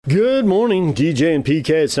Good morning, DJ and PK.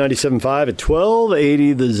 It's 97.5 at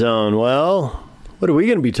 1280 The Zone. Well, what are we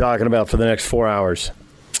going to be talking about for the next 4 hours?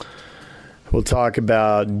 We'll talk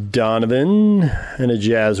about Donovan and a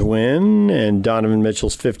Jazz win, and Donovan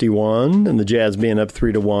Mitchell's 51, and the Jazz being up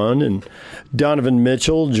 3-1, and Donovan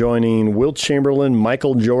Mitchell joining Wilt Chamberlain,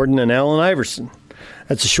 Michael Jordan, and Allen Iverson.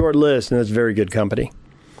 That's a short list, and that's very good company.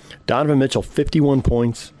 Donovan Mitchell, 51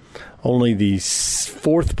 points, only the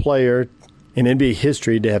fourth player in NBA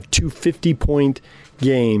history to have two 50-point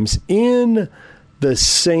games in the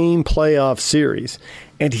same playoff series.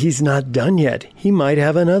 And he's not done yet. He might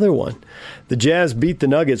have another one. The Jazz beat the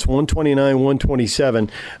Nuggets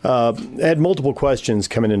 129-127. Had multiple questions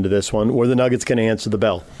coming into this one. Were the Nuggets going to answer the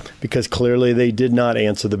bell? Because clearly they did not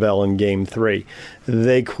answer the bell in Game 3.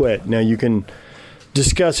 They quit. Now you can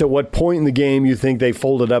discuss at what point in the game you think they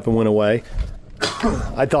folded up and went away.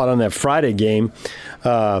 I thought on that Friday game,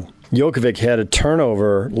 Jokovic had a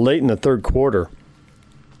turnover late in the third quarter.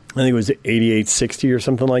 I think it was 88-60 or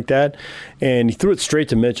something like that. And he threw it straight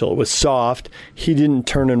to Mitchell. It was soft. He didn't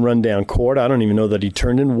turn and run down court. I don't even know that he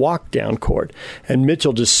turned and walked down court. And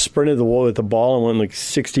Mitchell just sprinted the wall with the ball and went like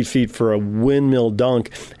 60 feet for a windmill dunk.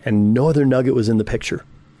 And no other Nugget was in the picture.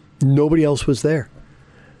 Nobody else was there.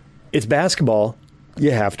 It's basketball.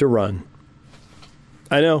 You have to run.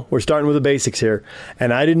 I know, we're starting with the basics here,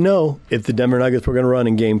 and I didn't know if the Denver Nuggets were going to run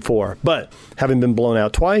in Game 4. But having been blown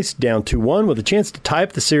out twice, down 2-1, with a chance to tie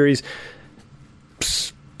up the series,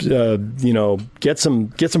 get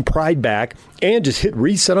some pride back, and just hit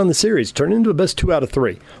reset on the series, turn it into a best 2 out of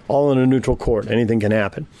 3, all in a neutral court. Anything can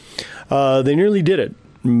happen. They nearly did it,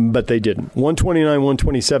 but they didn't.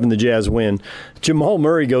 129-127, the Jazz win. Jamal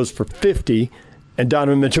Murray goes for 50. And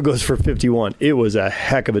Donovan Mitchell goes for 51. It was a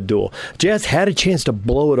heck of a duel. Jazz had a chance to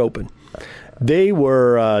blow it open. They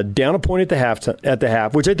were down a point at the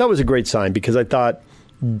half, which I thought was a great sign because I thought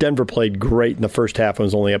Denver played great in the first half and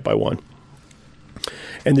was only up by 1.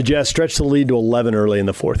 And the Jazz stretched the lead to 11 early in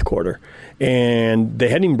the fourth quarter. And they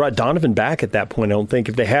hadn't even brought Donovan back at that point, I don't think.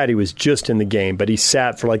 If they had, he was just in the game. But he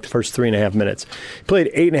sat for like the first 3.5 minutes. He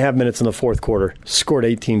played 8.5 minutes in the fourth quarter, scored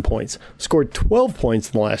 18 points, scored 12 points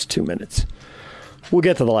in the last 2 minutes. We'll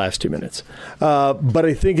get to the last 2 minutes. But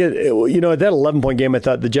I think, at that 11-point game, I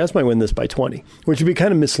thought the Jazz might win this by 20, which would be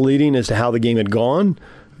kind of misleading as to how the game had gone,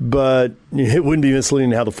 but it wouldn't be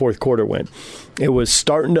misleading how the fourth quarter went. It was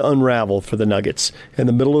starting to unravel for the Nuggets. In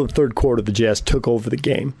the middle of the third quarter, the Jazz took over the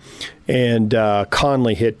game. And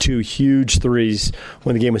Conley hit 2 huge threes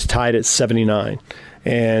when the game was tied at 79.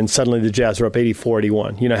 And suddenly the Jazz were up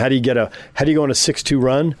 84-81. How do you go on a 6-2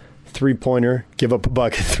 run? Three-pointer, give up a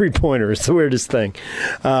bucket, three-pointer. It's the weirdest thing.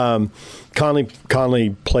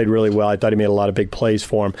 Conley played really well. I thought he made a lot of big plays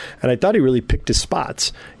for him, and I thought he really picked his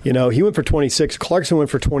spots. He went for 26, Clarkson went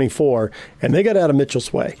for 24, and they got out of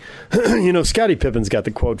Mitchell's way. Scottie Pippen's got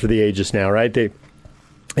the quote for the ages now, right? They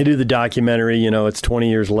do the documentary, it's 20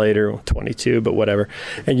 years later, 22, but whatever.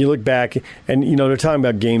 And you look back, and, they're talking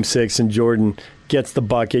about Game 6, and Jordan gets the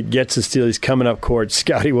bucket, gets the steal, he's coming up court.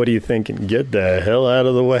 Scotty, what are you thinking? Get the hell out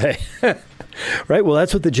of the way. Right? Well,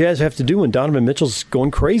 that's what the Jazz have to do when Donovan Mitchell's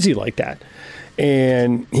going crazy like that.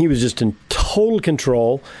 And he was just in total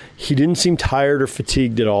control. He didn't seem tired or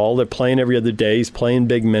fatigued at all. They're playing every other day. He's playing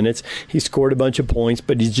big minutes. He scored a bunch of points,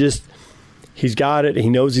 but he's got it. He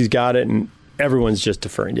knows he's got it, and everyone's just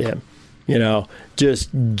deferring to him. Just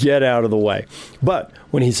get out of the way. But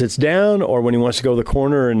when he sits down or when he wants to go to the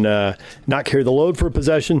corner and not carry the load for a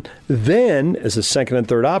possession, then as a second and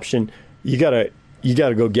third option, you gotta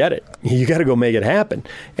go get it. You got to go make it happen.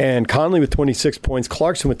 And Conley with 26 points,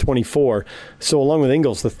 Clarkson with 24. So along with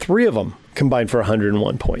Ingles, the three of them combined for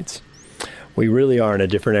 101 points. We really are in a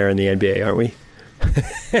different era in the NBA, aren't we?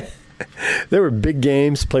 There were big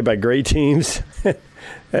games played by great teams.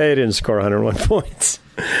 They didn't score 101 points.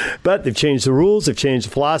 But they've changed the rules, they've changed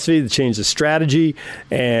the philosophy, they've changed the strategy,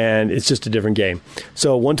 and it's just a different game.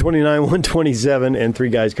 So 129, 127, and 3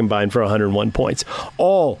 guys combined for 101 points.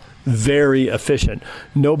 All very efficient.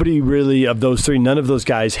 Nobody really of those 3, none of those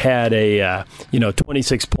guys had a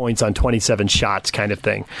 26 points on 27 shots kind of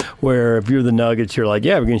thing, where if you're the Nuggets, you're like,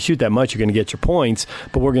 yeah, we're going to shoot that much, you're going to get your points,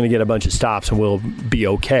 but we're going to get a bunch of stops and we'll be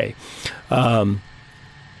okay.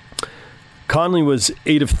 Conley was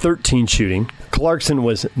 8 of 13 shooting. Clarkson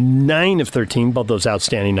was 9 of 13, both those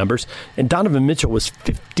outstanding numbers. And Donovan Mitchell was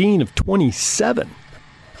 15 of 27.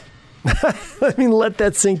 I mean, let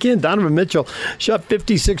that sink in. Donovan Mitchell shot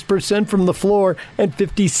 56% from the floor and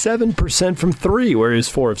 57% from 3, where he was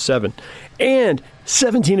 4 of 7. And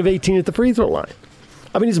 17 of 18 at the free throw line.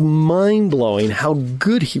 I mean, it's mind-blowing how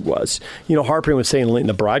good he was. Harper was saying late in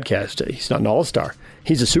the broadcast, he's not an all-star.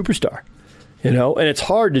 He's a superstar. And it's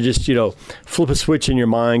hard to just, flip a switch in your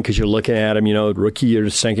mind because you're looking at him, rookie year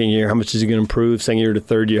to second year, how much is he going to improve? Second year to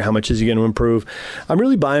third year, how much is he going to improve? I'm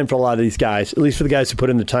really buying for a lot of these guys, at least for the guys who put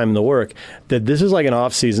in the time and the work, that this is like an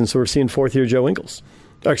off season, so we're seeing fourth-year Joe Ingles.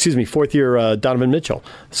 Fourth-year Donovan Mitchell.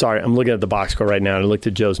 Sorry, I'm looking at the box score right now, and I looked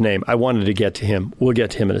at Joe's name. I wanted to get to him. We'll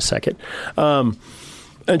get to him in a second. And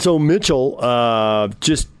so Mitchell,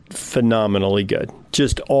 just phenomenally good.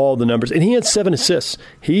 Just all the numbers. And he had 7 assists.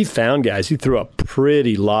 He found guys. He threw a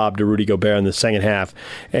pretty lob to Rudy Gobert in the second half.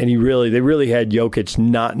 And they really had Jokic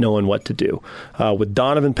not knowing what to do. With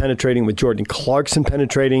Donovan penetrating, with Jordan Clarkson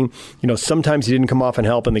penetrating, sometimes he didn't come off and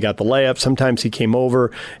help and they got the layup. Sometimes he came over.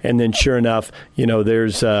 And then sure enough,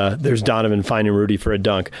 there's Donovan finding Rudy for a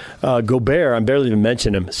dunk. Gobert, I barely even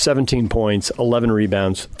mentioned him, 17 points, 11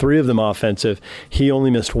 rebounds, 3 of them offensive. He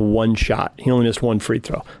only missed 1 shot. He only missed 1 free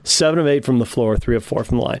throw. 7 of 8 from the floor, 3 of 4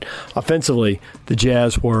 from the line. Offensively, the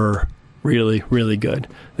Jazz were really, really good.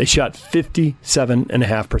 They shot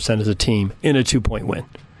 57.5% as a team in a 2-point win.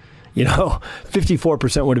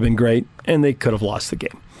 54% would have been great, and they could have lost the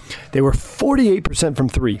game. They were 48% from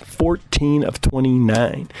 3, 14 of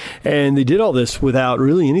 29. And they did all this without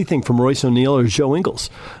really anything from Royce O'Neal or Joe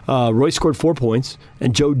Ingles. Royce scored 4 points,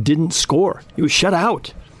 and Joe didn't score. He was shut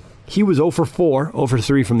out. He was 0 for 4, 0 for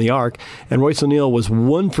 3 from the arc, and Royce O'Neal was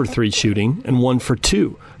 1 for 3 shooting and 1 for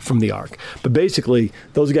 2 from the arc. But basically,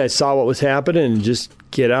 those guys saw what was happening and just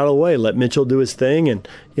get out of the way. Let Mitchell do his thing, and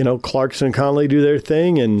Clarkson and Conley do their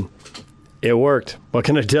thing, and it worked. What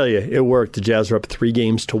can I tell you? It worked. The Jazz were up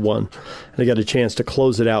 3-1, and they got a chance to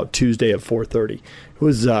close it out Tuesday at 4:30.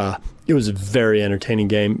 It was a very entertaining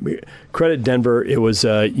game. Credit Denver. It was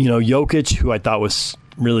Jokic, who I thought was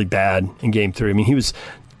really bad in Game 3. I mean,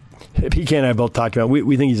 PK and I both talked about,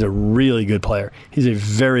 we think he's a really good player. He's a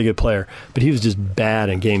very good player, but he was just bad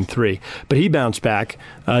in Game 3. But he bounced back,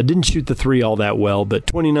 didn't shoot the 3 all that well, but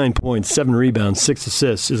 29 points, 7 rebounds, 6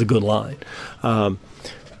 assists is a good line.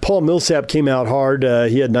 Paul Millsap came out hard.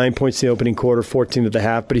 He had 9 points in the opening quarter, 14 at the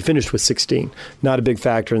half, but he finished with 16. Not a big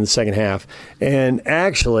factor in the second half. And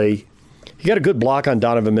actually, he got a good block on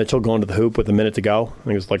Donovan Mitchell going to the hoop with a minute to go. I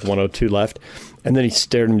think it was like 1:02 left. And then he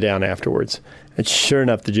stared him down afterwards. And sure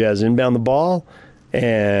enough, the Jazz inbound the ball,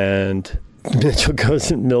 and Mitchell goes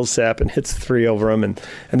at Millsap and hits 3 over him, and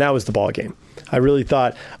that was the ball game. I really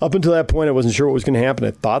thought, up until that point, I wasn't sure what was going to happen.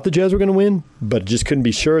 I thought the Jazz were going to win, but just couldn't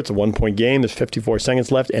be sure. It's a 1-point game. There's 54 seconds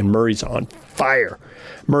left, and Murray's on fire.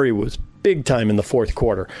 Murray was big time in the fourth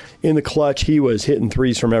quarter. In the clutch, he was hitting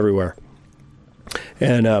 3s from everywhere.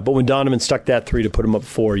 And but when Donovan stuck that 3 to put him up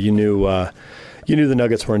 4, you knew the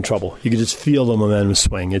Nuggets were in trouble. You could just feel the momentum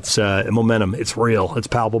swing. It's momentum. It's real. It's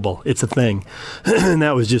palpable. It's a thing. And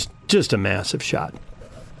that was just a massive shot.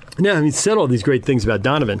 Now, he said all these great things about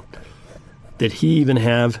Donovan. Did he even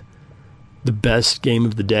have the best game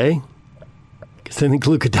of the day? Because I think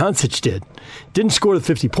Luka Doncic did. Didn't score the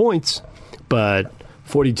 50 points, but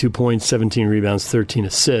 42 points, 17 rebounds, 13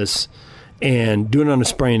 assists. And doing it on a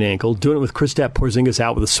sprained ankle, doing it with Kristaps Porzingis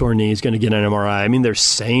out with a sore knee, he's going to get an MRI. I mean, they're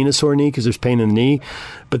saying a sore knee because there's pain in the knee,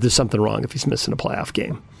 but there's something wrong if he's missing a playoff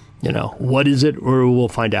game. What is it? Or we'll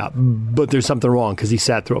find out. But there's something wrong because he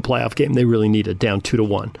sat through a playoff game. They really need it, down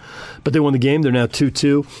 2-1. But they won the game. They're now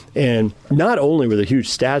 2-2. And not only were there huge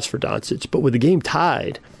stats for Doncic, but with the game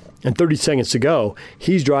tied and 30 seconds to go,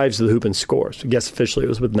 he drives to the hoop and scores. I guess officially it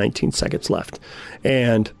was with 19 seconds left.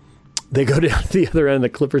 And they go down to the other end, the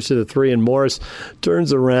Clippers to the 3, and Morris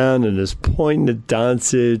turns around and is pointing at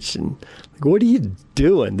Doncic. And what are you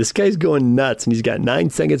doing? This guy's going nuts, and he's got 9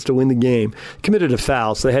 seconds to win the game. Committed a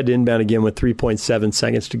foul, so they had to inbound again with 3.7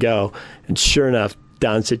 seconds to go. And sure enough,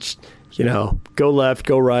 Doncic, go left,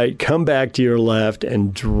 go right, come back to your left,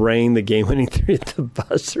 and drain the game-winning 3 at the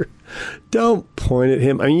buzzer. Don't point at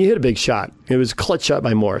him. I mean, you hit a big shot. It was a clutch shot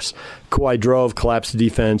by Morris. Kawhi drove, collapsed the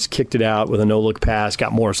defense, kicked it out with a no-look pass,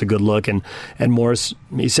 got Morris a good look, and Morris,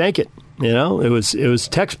 he sank it. It was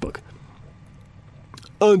textbook.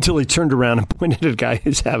 Until he turned around and pointed at a guy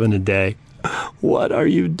who's having a day. What are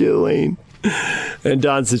you doing? And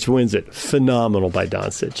Doncic wins it. Phenomenal by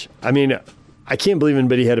Doncic. I mean, I can't believe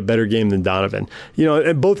anybody had a better game than Donovan.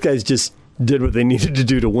 And both guys just did what they needed to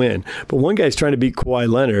do to win. But one guy's trying to beat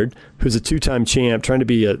Kawhi Leonard, who's a 2-time champ, trying to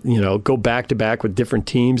be go back-to-back with different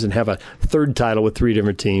teams and have a third title with 3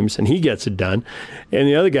 different teams, and he gets it done. And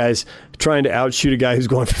the other guy's trying to outshoot a guy who's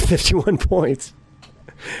going for 51 points.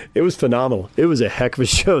 It was phenomenal. It was a heck of a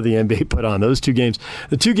show the NBA put on. Those 2 games.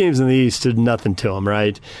 The 2 games in the East did nothing to them,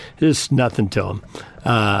 right? Just nothing to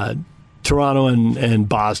them. Toronto and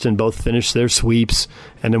Boston both finished their sweeps,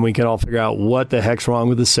 and then we can all figure out what the heck's wrong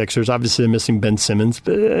with the Sixers. Obviously, they're missing Ben Simmons,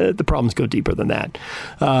 but the problems go deeper than that.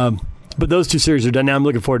 But those two series are done. Now I'm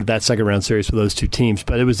looking forward to that second round series for those two teams.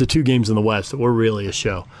 But it was the two games in the West that were really a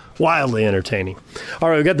show. Wildly entertaining. All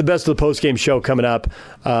right, we've got the best of the post-game show coming up.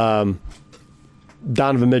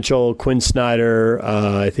 Donovan Mitchell, Quinn Snyder,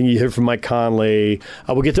 I think you hear from Mike Conley.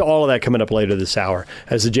 We'll get to all of that coming up later this hour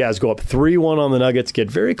as the Jazz go up 3-1 on the Nuggets,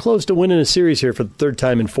 get very close to winning a series here for the third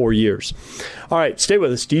time in 4 years. All right, stay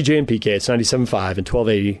with us. DJ and PK, it's 97.5 and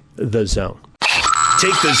 1280 The Zone.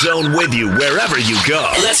 Take The Zone with you wherever you go.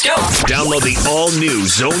 Let's go. Download the all-new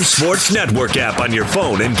Zone Sports Network app on your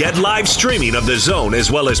phone and get live streaming of The Zone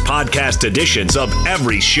as well as podcast editions of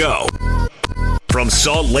every show. From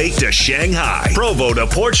Salt Lake to Shanghai, Provo to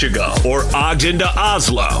Portugal, or Ogden to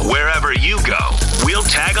Oslo, wherever you go, we'll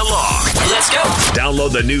tag along. Let's go.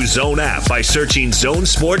 Download the new Zone app by searching Zone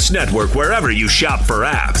Sports Network wherever you shop for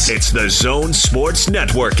apps. It's the Zone Sports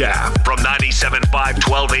Network app from 97.5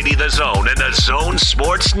 1280 The Zone and the Zone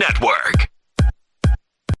Sports Network.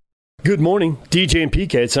 Good morning, DJ and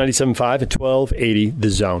PK. It's 97.5 at 1280 The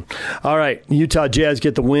Zone. All right, Utah Jazz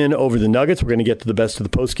get the win over the Nuggets. We're going to get to the best of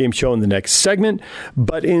the postgame show in the next segment.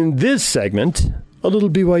 But in this segment, a little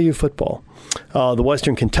BYU football. The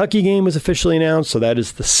Western Kentucky game was officially announced, so that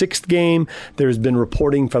is the sixth game. There's been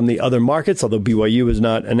reporting from the other markets, although BYU has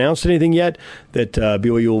not announced anything yet, that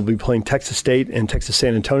BYU will be playing Texas State and Texas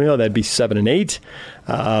San Antonio. That'd be 7 and 8.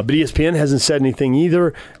 But ESPN hasn't said anything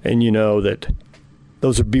either, and you know that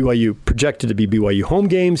those are projected to be BYU home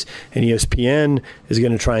games, and ESPN is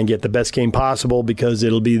going to try and get the best game possible because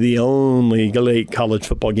it'll be the only late college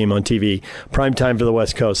football game on TV. Prime time for the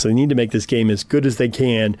West Coast. So they need to make this game as good as they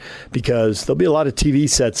can because there'll be a lot of TV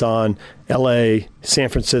sets on. LA, San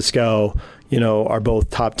Francisco, are both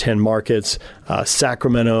top 10 markets.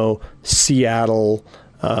 Sacramento, Seattle,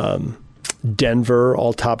 Denver,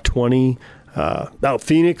 all top 20.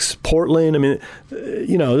 Phoenix, Portland. I mean,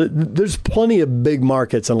 there's plenty of big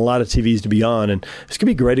markets and a lot of TVs to be on, and it's going to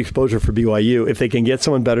be great exposure for BYU. If they can get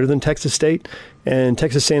someone better than Texas State and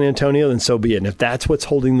Texas San Antonio, then so be it. And if that's what's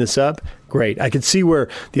holding this up, great. I could see where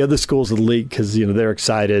the other schools of the league, because they're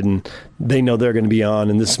excited and they know they're going to be on,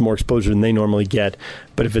 and this is more exposure than they normally get.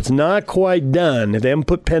 But if it's not quite done, if they haven't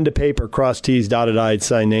put pen to paper, cross T's, dotted I's,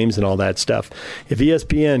 sign names, and all that stuff, if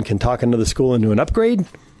ESPN can talk another school into an upgrade,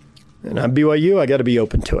 and I'm BYU, I got to be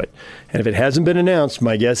open to it. And if it hasn't been announced,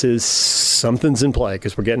 my guess is something's in play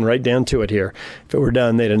because we're getting right down to it here. If it were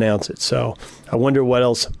done, they'd announce it. So I wonder what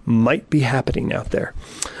else might be happening out there.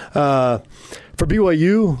 For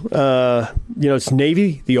BYU, it's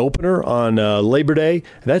Navy, the opener on Labor Day.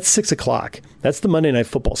 That's 6 o'clock. That's the Monday Night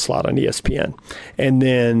Football slot on ESPN. And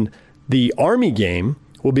then the Army game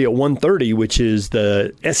will be at 1:30, which is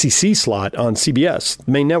the SEC slot on CBS,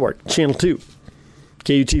 the main network, Channel 2,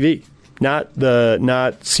 KUTV. Not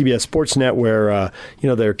CBS Sportsnet, where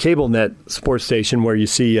their cable net sports station, where you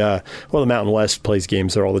see the Mountain West plays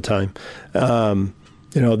games there all the time.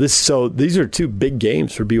 These are two big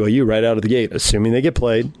games for BYU right out of the gate, assuming they get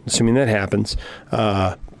played, assuming that happens.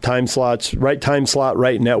 Time slots, right time slot,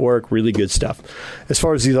 right network, really good stuff. As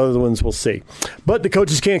far as these other ones, we'll see. But the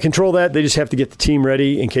coaches can't control that. They just have to get the team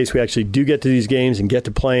ready in case we actually do get to these games and get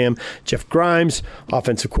to play them. Jeff Grimes,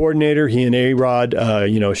 offensive coordinator, he and A-Rod,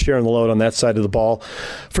 sharing the load on that side of the ball.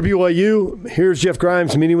 For BYU, here's Jeff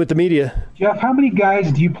Grimes meeting with the media. Jeff, how many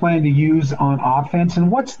guys do you plan to use on offense, and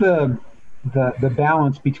what's the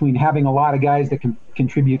balance between having a lot of guys that can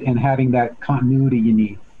contribute and having that continuity you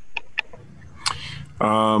need?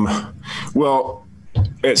 Well,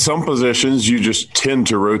 at some positions, you just tend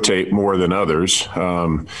to rotate more than others.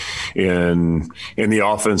 In the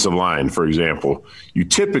offensive line, for example, you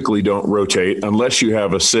typically don't rotate unless you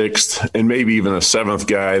have a sixth and maybe even a seventh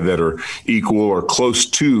guy that are equal or close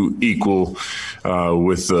to equal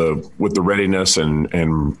with the readiness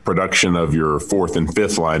and production of your fourth and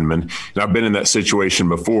fifth linemen. And I've been in that situation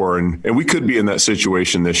before, and we could be in that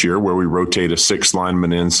situation this year where we rotate a sixth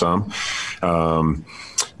lineman in some.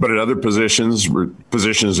 But at other positions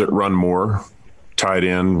that run more, tight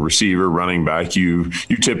end, receiver, running back, you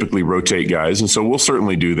typically rotate guys. And so we'll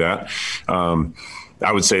certainly do that.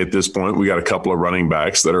 I would say at this point, we got a couple of running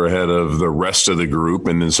backs that are ahead of the rest of the group,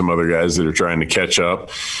 and then some other guys that are trying to catch up.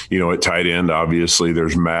 At tight end, obviously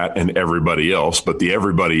there's Matt and everybody else, but the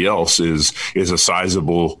everybody else is a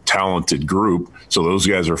sizable, talented group. So those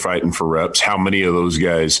guys are fighting for reps. How many of those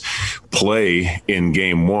guys play in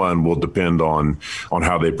game one will depend on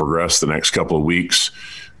how they progress the next couple of weeks.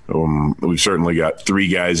 We've certainly got 3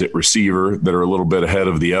 guys at receiver that are a little bit ahead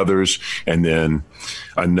of the others, and then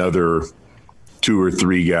another 2 or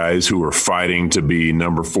 3 guys who are fighting to be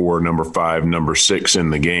number 4, number 5, number 6 in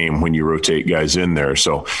the game when you rotate guys in there.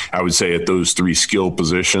 So I would say at those 3 skill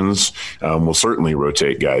positions, we'll certainly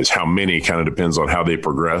rotate guys. How many kind of depends on how they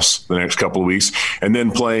progress the next couple of weeks. And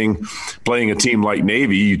then playing a team like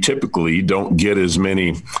Navy, you typically don't get as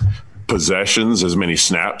many possessions, as many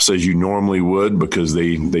snaps as you normally would, because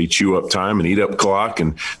they chew up time and eat up clock,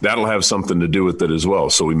 and that'll have something to do with it as well.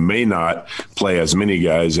 So we may not play as many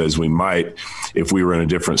guys as we might if we were in a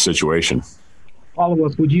different situation. All of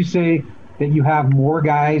us, would you say that you have more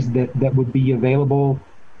guys that would be available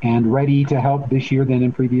and ready to help this year than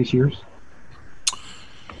in previous years?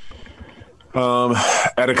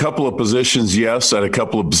 At a couple of positions, yes. At a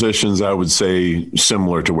couple of positions, I would say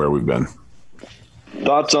similar to where we've been.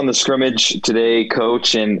 Thoughts on the scrimmage today,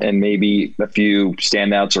 Coach, and maybe a few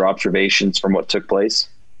standouts or observations from what took place?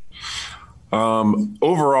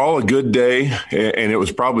 Overall, a good day, and it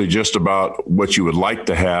was probably just about what you would like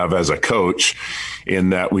to have as a coach, in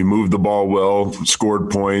that we moved the ball well, scored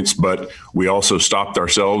points, but we also stopped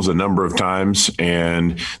ourselves a number of times.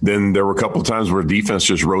 And then there were a couple of times where defense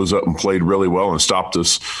just rose up and played really well and stopped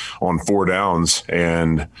us on 4 downs.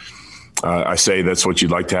 And I say that's what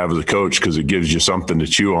you'd like to have as a coach, because it gives you something to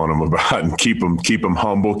chew on them about and keep them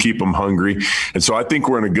humble, keep them hungry. And so I think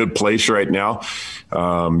we're in a good place right now.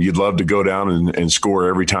 You'd love to go down and score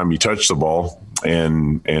every time you touch the ball.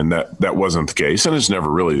 And that wasn't the case, and it's never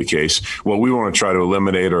really the case. What we want to try to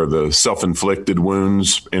eliminate are the self-inflicted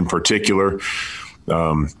wounds, in particular,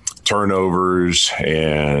 turnovers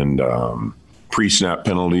and pre-snap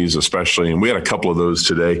penalties, especially. And we had a couple of those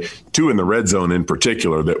today, 2 in the red zone in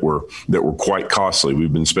particular, that were quite costly.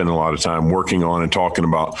 We've been spending a lot of time working on and talking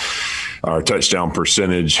about our touchdown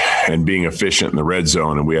percentage and being efficient in the red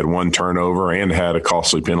zone. And we had 1 turnover and had a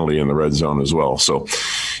costly penalty in the red zone as well. So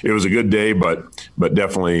it was a good day, but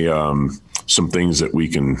definitely some things that we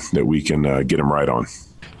can get them right on.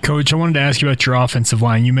 Coach, I wanted to ask you about your offensive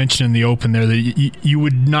line. You mentioned in the open there that you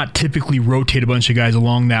would not typically rotate a bunch of guys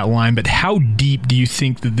along that line, but how deep do you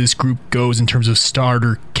think that this group goes in terms of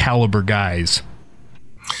starter caliber guys?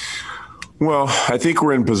 Well, I think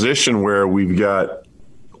we're in position where we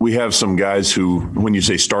have some guys who, when you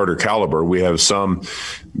say starter caliber, we have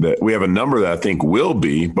a number that I think will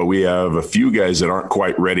be, but we have a few guys that aren't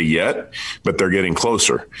quite ready yet, but they're getting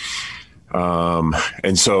closer.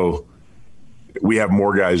 And so we have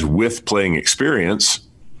more guys with playing experience,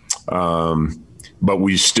 but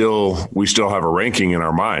we still have a ranking in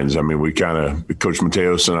our minds. I mean, we kind of, Coach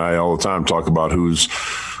Mateos and I all the time talk about who's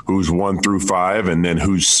 1 through 5, and then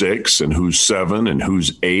who's 6 and who's 7 and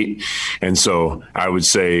who's 8. And so I would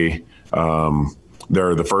say there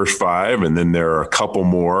are the first 5, and then there are a couple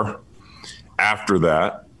more after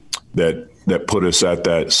that put us at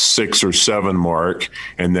that 6 or 7 mark.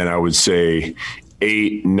 And then I would say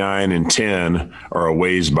 8, 9, and 10 are a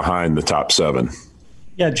ways behind the top 7.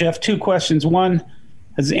 Yeah, Jeff, 2 questions. One,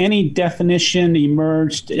 has any definition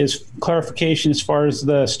emerged as clarification as far as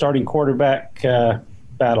the starting quarterback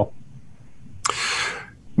battle?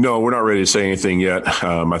 No, we're not ready to say anything yet.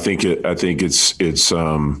 I think it's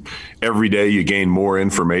every day you gain more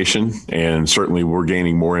information, and certainly we're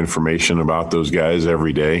gaining more information about those guys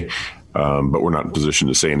every day, but we're not in position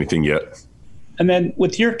to say anything yet. And then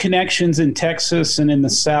with your connections in Texas and in the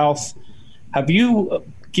South, have you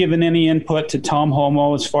given any input to Tom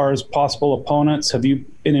Homo as far as possible opponents? Have you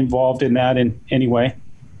been involved in that in any way?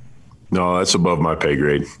 No, that's above my pay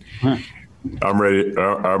grade. Huh. I'm ready.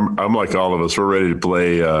 I'm like all of us. We're ready to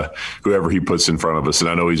play whoever he puts in front of us, and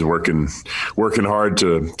I know he's working hard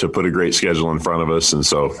to put a great schedule in front of us. And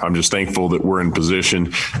so I'm just thankful that we're in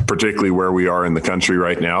position, particularly where we are in the country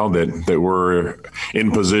right now, that we're in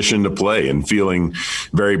position to play, and feeling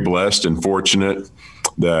very blessed and fortunate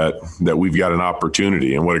that we've got an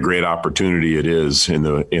opportunity, and what a great opportunity it is in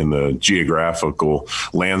the geographical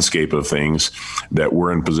landscape of things, that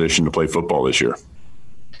we're in position to play football this year.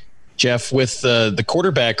 Jeff, with the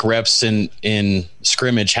quarterback reps in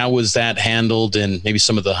scrimmage, how was that handled, and maybe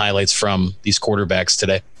some of the highlights from these quarterbacks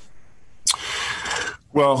today?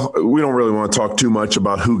 Well, we don't really want to talk too much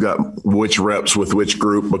about who got which reps with which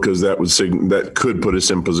group, because that could put us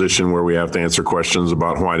in position where we have to answer questions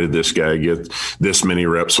about why did this guy get this many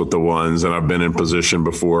reps with the ones. And I've been in position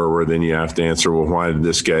before where then you have to answer, well, why did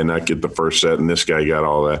this guy not get the first set and this guy got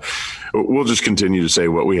all that? We'll just continue to say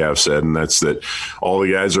what we have said, and that's that all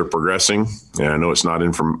the guys are progressing. And I know it's not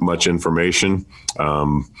much information,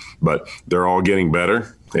 but they're all getting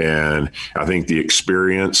better. And I think the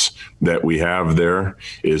experience that we have there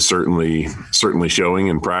is certainly showing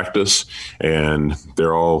in practice, and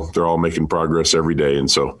they're all making progress every day. And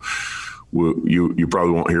so you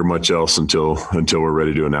probably won't hear much else until we're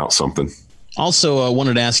ready to announce something. Also, I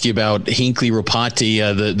wanted to ask you about Hinckley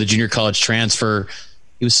Ropati, the junior college transfer.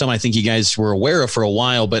 He was someone I think you guys were aware of for a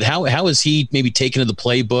while, but how is he maybe taken to the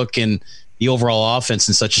playbook and the overall offense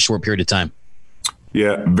in such a short period of time?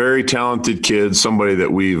 Yeah, very talented kid, somebody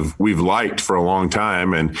that we've liked for a long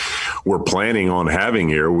time and we're planning on having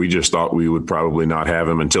here. We just thought we would probably not have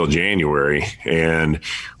him until January. And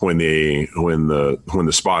when the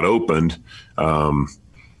spot opened,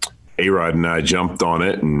 A-Rod and I jumped on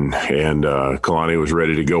it, and Kalani was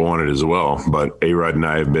ready to go on it as well. But A-Rod and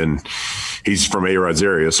I he's from A-Rod's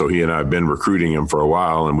area, so he and I have been recruiting him for a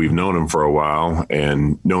while, and we've known him for a while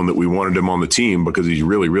and known that we wanted him on the team because he's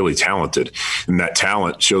really, really talented. And that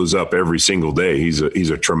talent shows up every single day. He's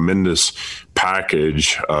a tremendous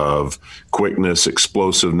package of quickness,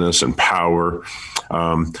 explosiveness, and power.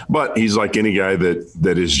 But he's like any guy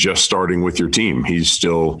that is just starting with your team. He's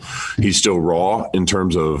still raw in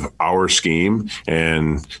terms of our scheme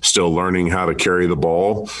and still learning how to carry the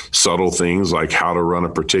ball, subtle things like how to run a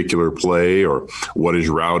particular play or what his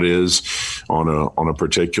route is on a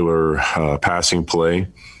particular passing play.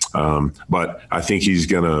 But I think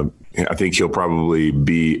he'll probably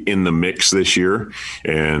be in the mix this year,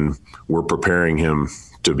 and we're preparing him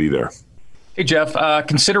to be there. Hey, Jeff,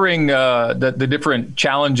 considering the different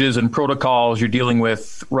challenges and protocols you're dealing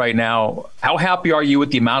with right now, how happy are you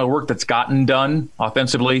with the amount of work that's gotten done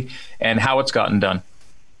offensively and how it's gotten done?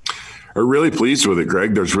 I'm really pleased with it,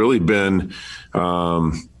 Greg. There's really been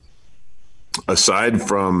aside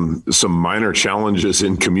from some minor challenges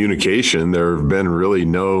in communication, there have been really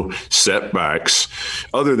no setbacks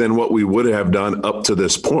other than what we would have done up to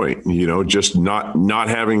this point. Just not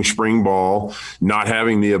having spring ball, not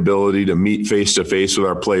having the ability to meet face to face with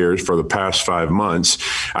our players for the past 5 months,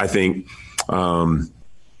 I think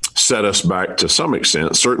set us back to some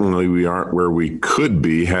extent. Certainly we aren't where we could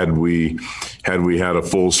be had we had a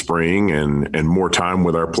full spring and more time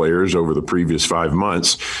with our players over the previous 5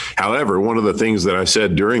 months. However, one of the things that I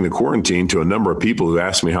said during the quarantine to a number of people who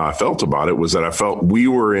asked me how I felt about it was that I felt we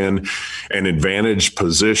were in an advantaged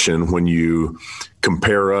position when you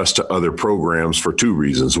compare us to other programs for 2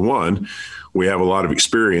 reasons. One, we have a lot of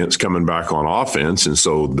experience coming back on offense. And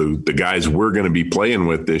so the guys we're going to be playing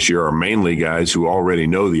with this year are mainly guys who already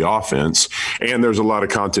know the offense. And there's a lot of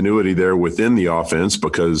continuity there within the offense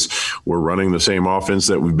because we're running the same offense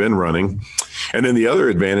that we've been running. And then the other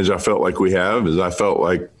advantage I felt like we have is I felt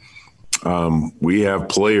like we have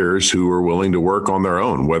players who are willing to work on their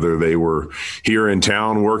own, whether they were here in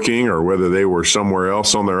town working or whether they were somewhere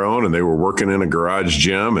else on their own and they were working in a garage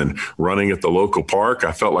gym and running at the local park.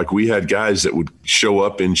 I felt like we had guys that would show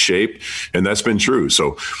up in shape, and that's been true.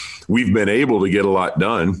 So we've been able to get a lot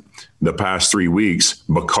done the past 3 weeks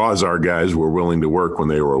because our guys were willing to work when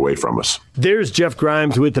they were away from us. There's Jeff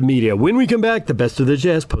Grimes with the media. When we come back, the Best of the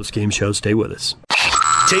Jazz postgame show. Stay with us.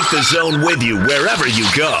 Take the Zone with you wherever you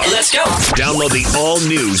go. Let's go. Download the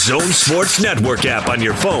all-new Zone Sports Network app on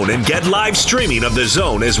your phone and get live streaming of the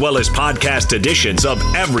Zone as well as podcast editions of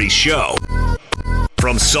every show.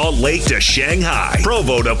 From Salt Lake to Shanghai,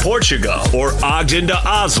 Provo to Portugal, or Ogden to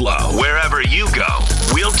Oslo, wherever you go,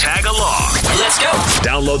 we'll tag along. Let's go.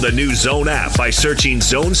 Download the new Zone app by searching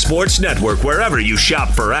Zone Sports Network wherever you shop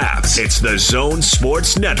for apps. It's the Zone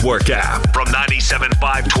Sports Network app from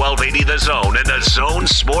 97.5 1280 The Zone and the Zone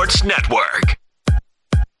Sports Network.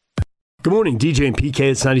 Good morning, DJ and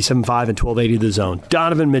PK. It's 97.5 and 1280 The Zone.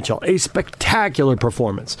 Donovan Mitchell, a spectacular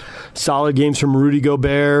performance. Solid games from Rudy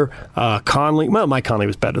Gobert, Conley. Well, Mike Conley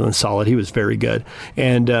was better than solid. He was very good.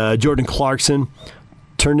 And Jordan Clarkson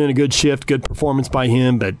turned in a good shift, good performance by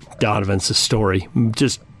him, but Donovan's the story.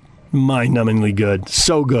 Just mind-numbingly good.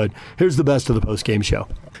 So good. Here's the best of the post-game show.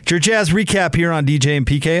 It's your Jazz recap here on DJ and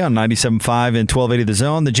PK on 97.5 and 1280 The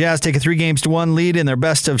Zone. The Jazz take a 3-1 lead in their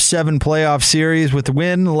best-of-7 playoff series with the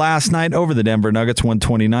win last night over the Denver Nuggets,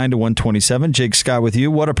 129-127. Jake Scott with you.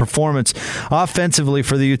 What a performance offensively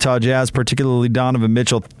for the Utah Jazz, particularly Donovan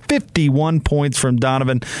Mitchell. 51 points from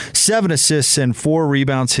Donovan, 7 assists and 4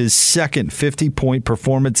 rebounds, his second 50-point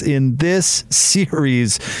performance in this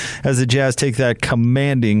series as the Jazz take that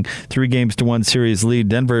commanding 3-1 series lead.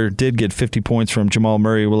 Denver did get 50 points from Jamal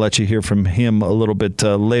Murray. We'll let you hear from him a little bit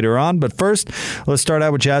later on. But first, let's start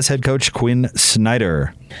out with Jazz head coach Quinn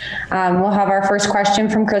Snyder. We'll have our first question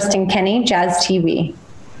from Kristen Kenny, Jazz TV.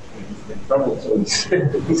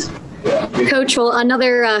 Coach, well,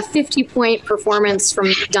 another 50-point performance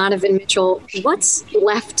from Donovan Mitchell. What's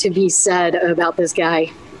left to be said about this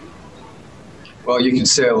guy? Well, you can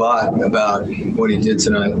say a lot about what he did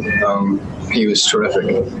tonight. he was terrific,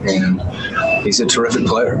 and he's a terrific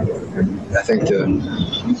player. And I think the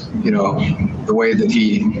way that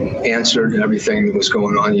he answered everything that was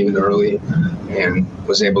going on even early, and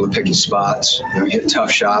was able to pick his spots. He hit tough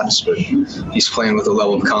shots, but he's playing with a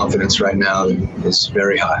level of confidence right now that is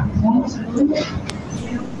very high.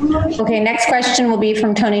 Okay, next question will be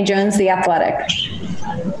from Tony Jones, The Athletic.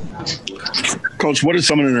 Coach, what are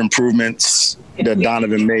some of the improvements that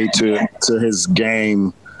Donovan made to his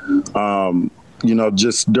game,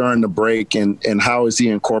 just during the break, and how has he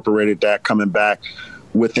incorporated that coming back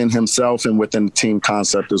within himself and within the team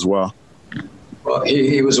concept as well? Well,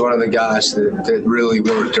 he was one of the guys that really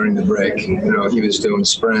worked during the break. He was doing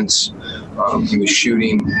sprints. He was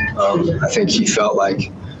shooting. I think he felt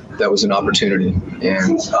like that was an opportunity.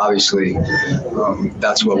 And obviously,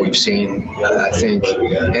 that's what we've seen. I think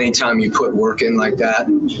anytime you put work in like that,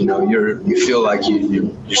 you feel like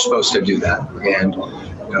you're supposed to do that. And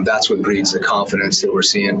that's what breeds the confidence that we're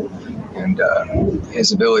seeing. And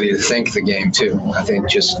his ability to think the game, too. I think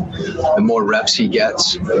just the more reps he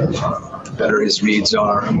gets, the better his reads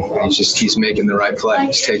are. He's making the right play.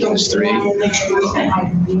 He's taking his three.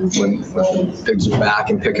 When Pigs are back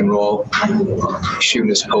and pick and roll, shooting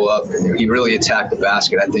his pull-up. He really attacked the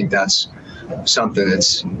basket. I think that's something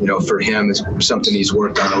that's, for him, is something he's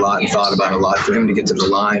worked on a lot and thought about a lot. For him to get to the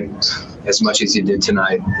line as much as he did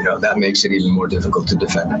tonight, that makes it even more difficult to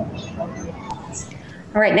defend.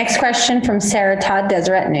 All right, next question from Sarah Todd,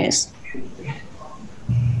 Deseret News.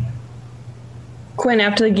 Quinn,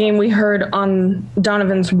 after the game, we heard on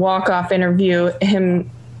Donovan's walk-off interview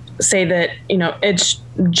him say that, it's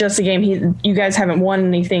just a game. You guys haven't won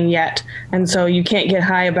anything yet, and so you can't get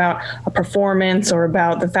high about a performance or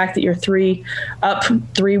about the fact that you're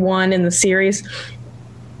 3-1 in the series.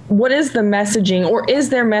 What is the messaging, or is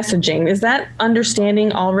there messaging? Is that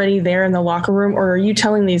understanding already there in the locker room, or are you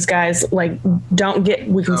telling these guys, we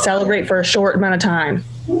can celebrate for a short amount of time?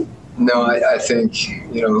 No, I think,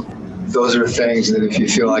 those are things that if you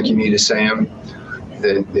feel like you need to say them,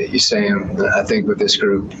 that you say them. I think with this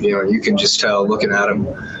group, you can just tell looking at them,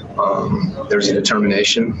 there's a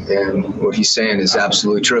determination, and what he's saying is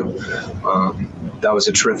absolutely true. That was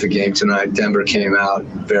a terrific game tonight. Denver came out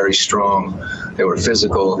very strong. They were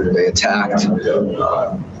physical. They attacked.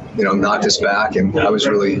 Knocked us back, and I was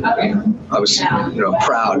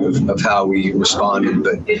proud of how we responded.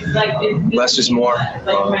 But less is more.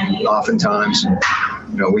 Oftentimes,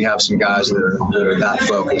 we have some guys that are that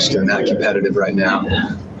focused and that competitive right now,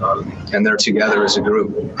 and they're together as a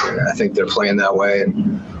group. I think they're playing that way,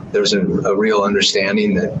 and there's a real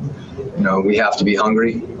understanding that we have to be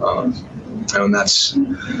hungry. And that's,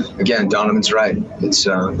 again, Donovan's right. It's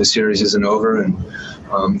the series isn't over, and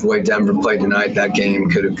the way Denver played tonight, that game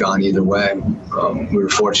could have gone either way. We were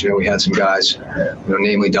fortunate we had some guys,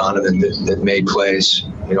 namely Donovan, that made plays,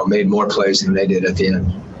 made more plays than they did at the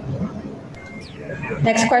end.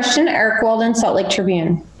 Next question, Eric Walden, Salt Lake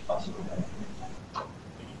Tribune.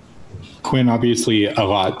 Quinn, obviously a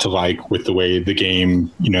lot to like with the way the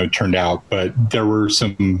game, turned out, but there were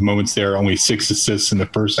some moments there, only 6 assists in the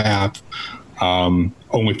first half,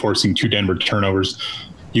 only forcing 2 Denver turnovers.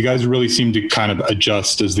 You guys really seemed to kind of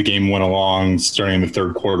adjust as the game went along, starting in the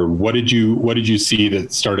third quarter. What did you see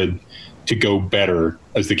that started to go better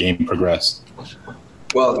as the game progressed?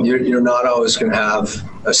 Well, you're not always going to have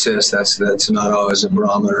assists. That's not always a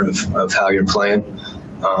barometer of how you're playing.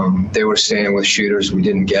 They were staying with shooters. We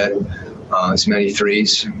didn't get as many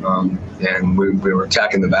threes, and we were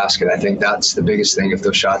attacking the basket. I think that's the biggest thing if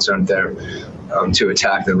those shots aren't there to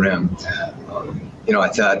attack the rim. I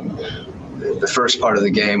thought the first part of the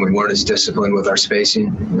game we weren't as disciplined with our spacing,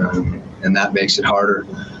 and that makes it harder.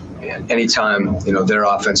 And anytime, they're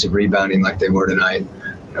offensive rebounding like they were tonight,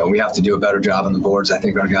 we have to do a better job on the boards. I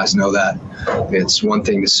think our guys know that. It's one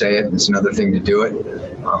thing to say it, it's another thing to do it.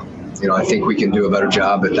 I think we can do a better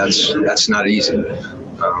job, but that's not easy.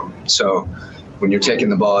 So when you're taking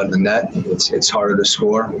the ball out of the net, it's harder to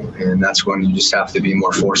score, and that's when you just have to be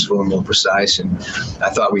more forceful and more precise. And I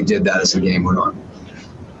thought we did that as the game went on.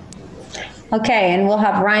 Okay, and we'll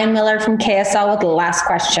have Ryan Miller from KSL with the last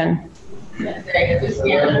question.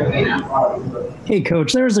 Hey,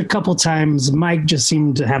 Coach, there was a couple times Mike just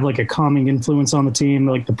seemed to have a calming influence on the team,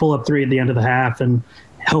 like the pull-up 3 at the end of the half and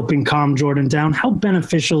helping calm Jordan down. How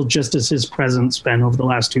beneficial just has his presence been over the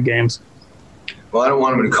last 2 games? Well, I don't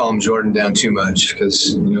want him to calm Jordan down too much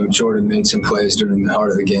because, Jordan made some plays during the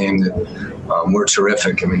heart of the game that were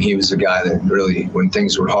terrific. I mean, he was a guy that really, when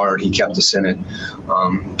things were hard, he kept us in it.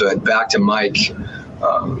 But back to Mike,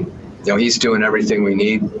 he's doing everything we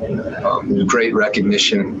need. Great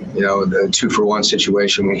recognition, the 2-for-1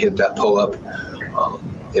 situation, we hit that pull-up.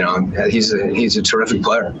 he's a terrific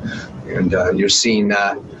player, and you're seeing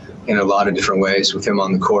that in a lot of different ways with him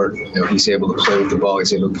on the court. He's able to play with the ball,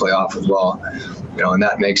 he's able to play off the ball, and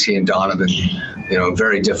that makes he and Donovan,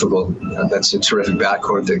 very difficult. That's a terrific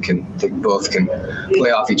backcourt that both can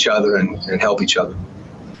play off each other and help each other.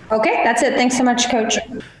 Okay, that's it. Thanks so much, Coach.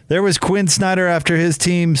 There was Quinn Snyder after his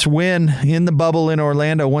team's win in the bubble in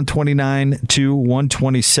Orlando,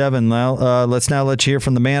 129-127. Now, let's let you hear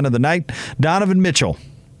from the man of the night, Donovan Mitchell.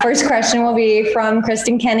 First question will be from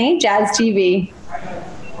Kristen Kenny, Jazz TV.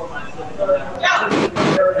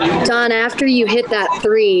 Don, after you hit that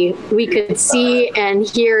three, we could see and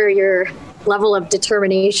hear your level of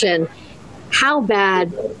determination. How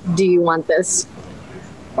bad do you want this?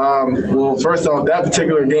 Well, first off, that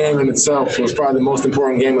particular game in itself was probably the most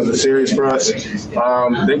important game of the series for us.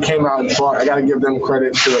 They came out and fought. I got to give them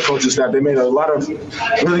credit to the coaching staff. They made a lot of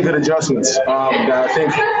really good adjustments. That I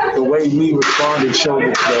think the way we responded showed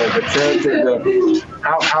the character,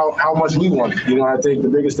 how much we wanted. I think the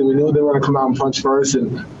biggest thing we knew, they were going to come out and punch first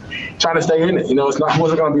and trying to stay in it. It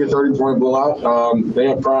wasn't going to be a 30-point blowout. They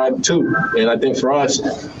have pride too, and I think for us,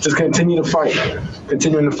 just continuing to fight,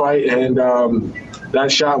 and that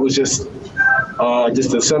shot was just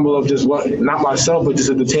a symbol of just what, not myself, but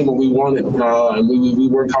just the team what we wanted. And we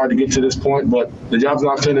worked hard to get to this point, but the job's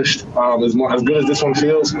not finished. As good as this one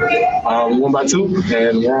feels, we won by 2,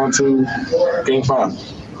 and we're on to Game 5.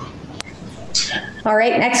 All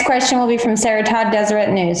right, next question will be from Sarah Todd,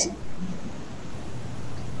 Deseret News.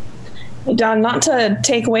 Don, not to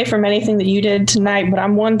take away from anything that you did tonight, but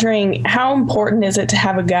I'm wondering how important is it to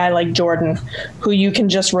have a guy like Jordan who you can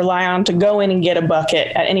just rely on to go in and get a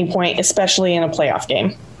bucket at any point, especially in a playoff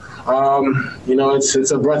game?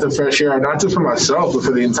 It's a breath of fresh air, not just for myself, but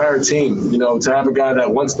for the entire team. To have a guy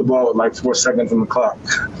that wants the ball with like 4 seconds on the clock,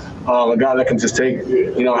 a guy that can just take,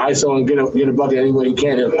 ISO and get a bucket any way he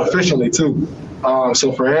can, efficiently too.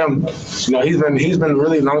 So for him, he's been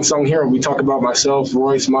really an unsung hero. We talk about myself,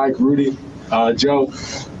 Royce, Mike, Rudy, Joe,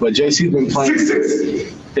 but JC's been playing.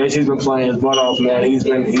 JC's been playing his butt off, man. I think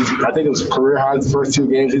it was career highs the first 2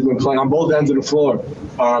 games. He's been playing on both ends of the floor,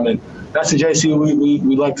 and that's the JC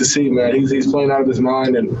we like to see, man. He's playing out of his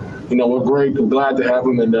mind, and we're great. We're glad to have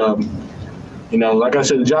him, and like I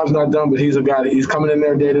said, the job's not done, but he's a guy that he's coming in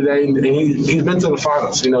there day to day, and he's been to the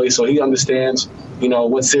finals, so he understands,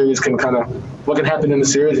 what series what can happen in the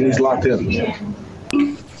series, and he's locked in.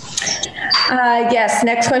 Yes,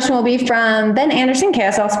 next question will be from Ben Anderson,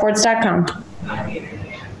 KSLSports.com.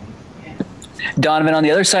 Donovan, on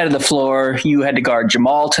the other side of the floor, you had to guard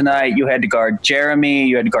Jamal tonight. You had to guard Jeremy.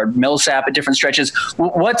 You had to guard Millsap at different stretches.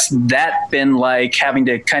 What's that been like, having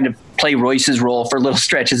to kind of play Royce's role for little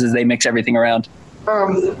stretches as they mix everything around?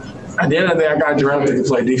 At the end of the day, I got drafted to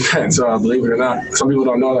play defense, believe it or not. Some people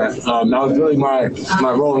don't know that. That was really my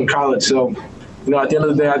role in college. So, at the end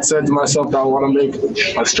of the day, I said to myself that I want to make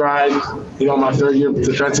a stride, my third year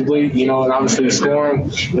defensively, and obviously the scoring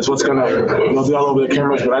is what's going to be all over the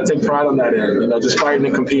cameras. But I take pride on that end, just fighting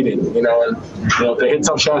and competing, and, if they hit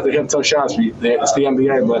tough shots, they hit tough shots. It's the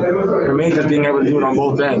NBA. But for me, just being able to do it on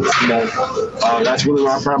both ends, that's really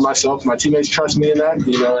where I pride myself. My teammates trust me in that,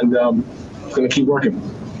 and I'm going to keep working.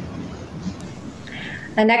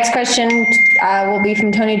 The next question will be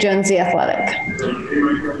from Tony Jones, The Athletic.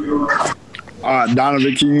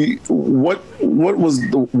 Donovan,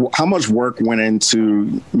 how much work went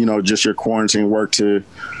into, just your quarantine work to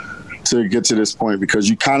get to this point? Because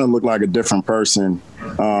you kind of look like a different person,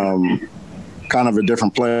 kind of a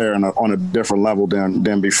different player on a different level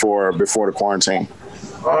than before the quarantine.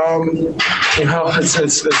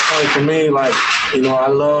 It's funny for me.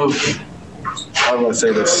 How do I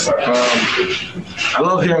say this? I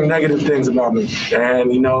love hearing negative things about me.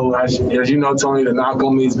 And, as you know, Tony, the knock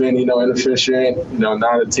on me has been, inefficient,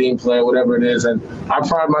 not a team player, whatever it is. And I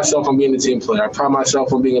pride myself on being a team player. I pride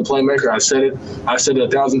myself on being a playmaker. I said it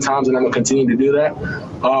 1,000 times, and I'm going to continue to do that.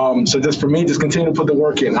 So just for me, just continue to put the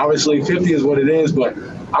work in. Obviously, 50 is what it is, but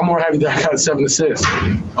I'm more happy that I got 7 assists.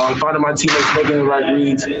 Finding my teammates making the right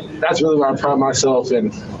reads, that's really where I pride myself.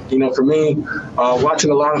 And, for me,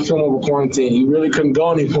 watching a lot of film over quarantine, you really couldn't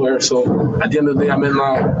go anywhere. So at the end of the day, I'm in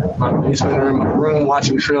my basement or in my room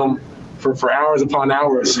watching film for hours upon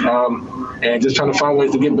hours, and just trying to find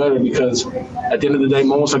ways to get better, because at the end of the day,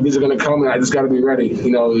 moments like these are going to come, and I just got to be ready.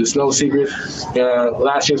 It's no secret.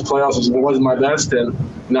 Last year's playoffs wasn't my best, and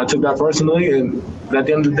I took that personally. And at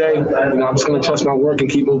the end of the day, I'm just going to trust my work and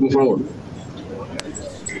keep moving forward.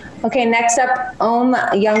 Okay, next up,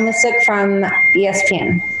 Young Music from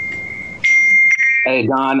ESPN. Hey,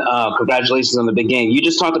 Don, congratulations on the big game. You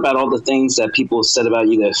just talked about all the things that people said about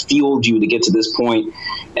you that fueled you to get to this point,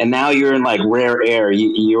 and now you're in, like, rare air.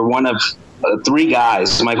 You're one of 3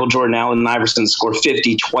 guys, Michael Jordan, Allen Iverson, scored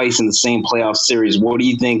 50 twice in the same playoff series. What do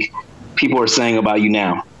you think people are saying about you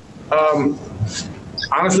now?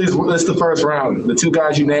 Honestly, it's the first round. The 2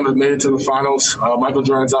 guys you named have made it to the finals. Michael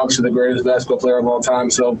Jordan's obviously the greatest basketball player of all time,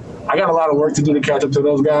 so I got a lot of work to do to catch up to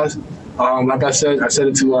those guys. Like I said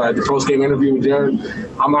it to the post-game interview with Jared.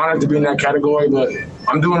 I'm honored to be in that category, but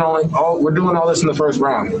we're doing all this in the first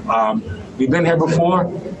round. We've been here before.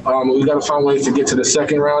 We got to find ways to get to the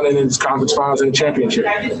second round and then it's conference finals and the championship.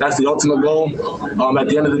 That's the ultimate goal. At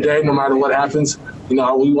the end of the day, no matter what happens, we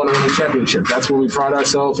want to win the championship. That's where we pride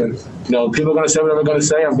ourselves. And, people are going to say whatever they're going to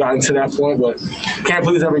say. I've gotten to that point, but can't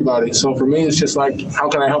please everybody. So for me, it's just like, how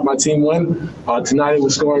can I help my team win? Tonight it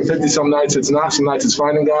was scoring 50. Some nights it's not. Some nights it's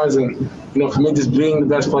finding guys. And, for me, just being the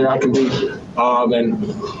best player I can be. And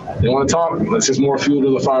they want to talk. That's just more fuel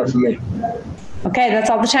to the fire for me. Okay, that's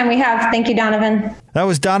all the time we have. Thank you, Donovan. That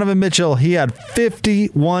was Donovan Mitchell. He had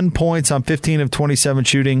 51 points on 15 of 27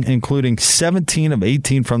 shooting, including 17 of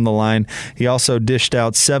 18 from the line. He also dished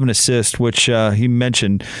out 7 assists, which he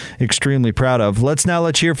mentioned extremely proud of. Let's now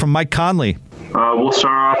let you hear from Mike Conley. We'll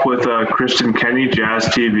start off with Kristen Kenny, Jazz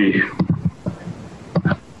TV.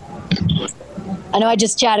 I know I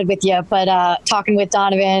just chatted with you, but talking with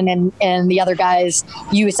Donovan and the other guys,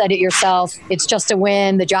 you said it yourself. It's just a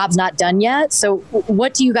win. The job's not done yet. So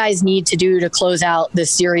what do you guys need to do to close out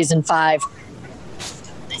this series in 5?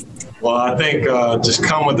 Well, I think just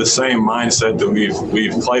come with the same mindset that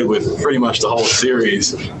we've played with pretty much the whole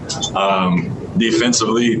series.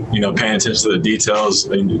 Defensively, paying attention to the details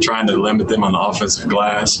and trying to limit them on the offensive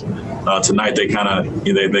glass. Tonight, they kind of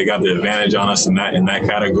they got the advantage on us in that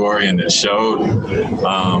category, and it showed.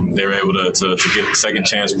 They were able to get second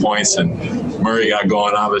chance points, and Murray got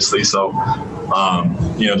going, obviously. So,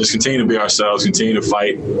 just continue to be ourselves, continue to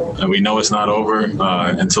fight, and we know it's not over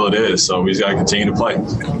until it is. So we just got to continue to play.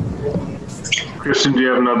 Kristen, do you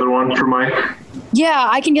have another one for Mike? Yeah,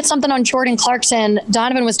 I can get something on Jordan Clarkson.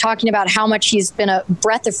 Donovan was talking about how much he's been a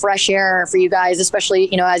breath of fresh air for you guys,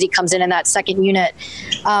 especially, as he comes in that second unit.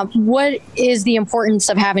 What is the importance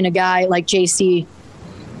of having a guy like JC?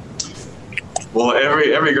 Well,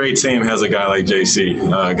 every great team has a guy like JC,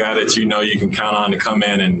 a guy that you can count on to come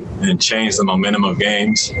in and change the momentum of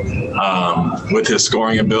games with his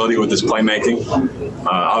scoring ability, with his playmaking.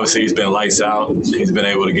 Obviously, he's been lights out. He's been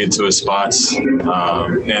able to get to his spots. And,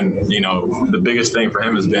 the biggest thing for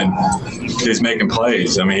him has been he's making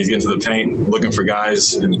plays. I mean, he's getting to the paint, looking for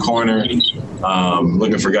guys in the corner,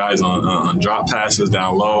 looking for guys on drop passes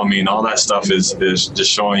down low. I mean, all that stuff is just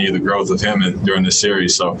showing you the growth of him during the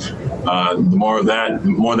series. So the more of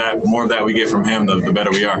that we get from him, the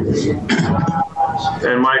better we are.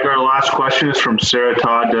 And Mike, our last question is from Sarah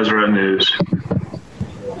Todd, Deseret News.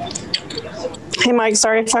 Hey, Mike,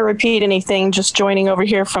 sorry if I repeat anything, just joining over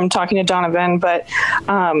here from talking to Donovan, but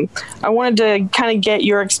I wanted to kind of get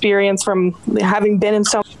your experience from having been in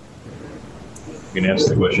so. You can answer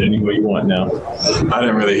the question any way you want now. I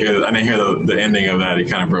didn't really hear I didn't hear the ending of that. It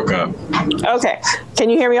kind of broke up. Okay. Can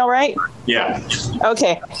you hear me all right? Yeah.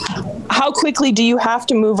 Okay. How quickly do you have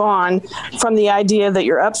to move on from the idea that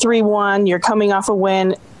you're up 3-1, you're coming off a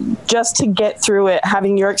win, just to get through it,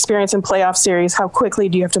 having your experience in playoff series? How quickly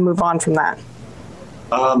do you have to move on from that?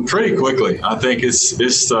 Pretty quickly. I think it's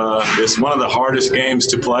one of the hardest games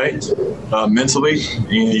to play mentally.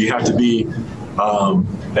 You have to be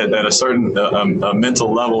at a certain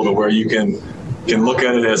mental level to where you can look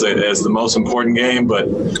at it as the most important game, but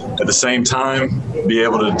at the same time be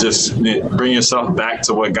able to just bring yourself back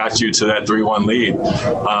to what got you to that 3-1 lead.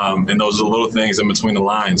 And those are the little things in between the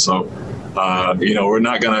lines. So, we're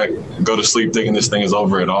not going to go to sleep thinking this thing is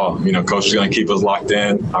over at all. Coach is going to keep us locked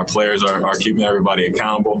in. Our players are keeping everybody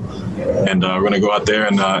accountable, and we're going to go out there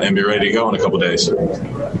and be ready to go in a couple of days. All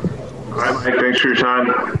right, Mike, thanks for your time.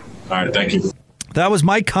 All right, thank you. That was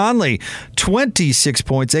Mike Conley, 26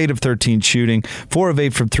 points, 8 of 13 shooting, 4 of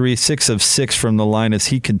 8 from 3, 6 of 6 from the line as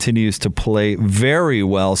he continues to play very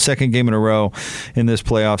well. Second game in a row in this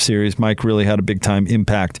playoff series. Mike really had a big-time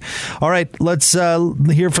impact. All right, let's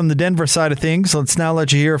hear from the Denver side of things. Let's now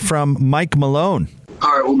let you hear from Mike Malone.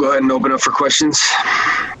 All right, we'll go ahead and open up for questions.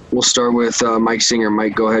 We'll start with Mike Singer.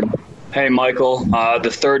 Mike, go ahead. Hey, Michael.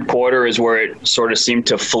 The third quarter is where it sort of seemed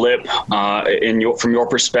to flip. From your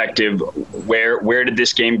perspective, where did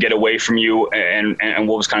this game get away from you, and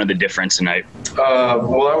what was kind of the difference tonight?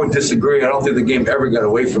 Well, I would disagree. I don't think the game ever got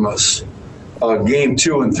away from us. Game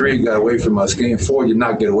 2 and 3 got away from us. Game 4 did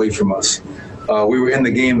not get away from us. We were in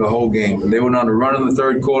the game the whole game. They went on a run in the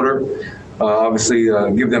third quarter. obviously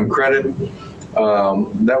give them credit.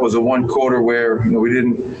 That was a one quarter where we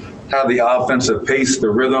didn't have the offensive pace, the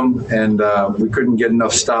rhythm, and we couldn't get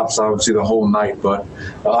enough stops, obviously, the whole night. But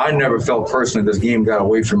I never felt personally this game got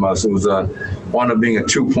away from us. It was wound up being a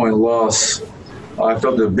 2-point loss. I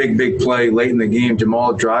felt the big play late in the game.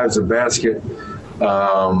 Jamal drives the basket,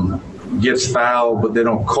 gets fouled, but they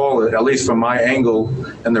don't call it, at least from my angle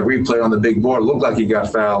and the replay on the big board. It looked like he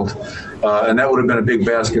got fouled. And that would have been a big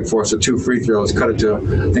basket for us. So 2 free throws, cut it to,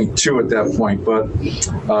 I think, 2 at that point. But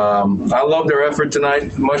I love their effort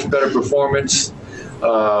tonight. Much better performance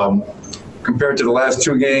compared to the last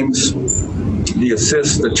 2 games. The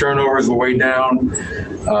assists, the turnovers were way down.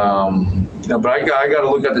 But I got to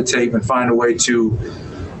look at the tape and find a way to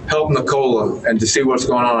help Nikola and to see what's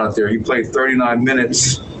going on out there. He played 39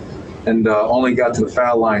 minutes and only got to the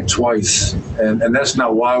foul line twice. And that's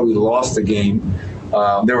not why we lost the game.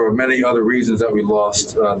 There were many other reasons that we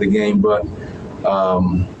lost the game, but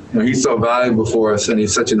he's so valuable for us, and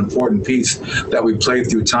he's such an important piece that we played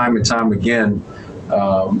through time and time again.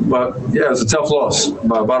 But yeah, it was a tough loss.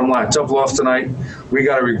 Bottom line, tough loss tonight. We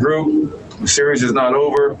got to regroup. The series is not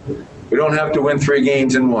over. We don't have to win 3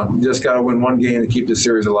 games in one. We just got to win 1 game to keep the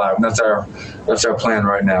series alive. And that's our plan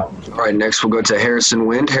right now. All right, next we'll go to Harrison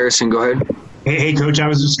Wind. Harrison, go ahead. Hey, Coach, I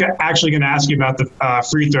was just actually going to ask you about the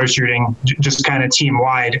free throw shooting, just kind of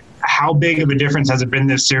team-wide. How big of a difference has it been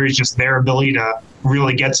this series, just their ability to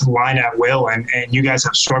really get to the line at will, and you guys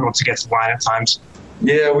have struggled to get to the line at times?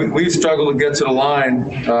 Yeah, we've struggled to get to the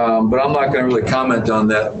line, but I'm not going to really comment on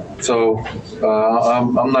that. So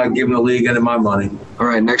I'm not giving the league any of my money. All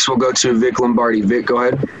right, next we'll go to Vic Lombardi. Vic, go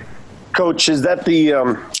ahead. Coach, is that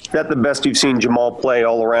the best you've seen Jamal play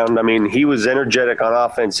all around? I mean, he was energetic on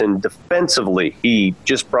offense, and defensively, he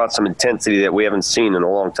just brought some intensity that we haven't seen in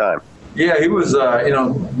a long time. Yeah, he was,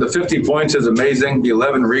 the 50 points is amazing. The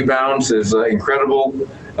 11 rebounds is incredible,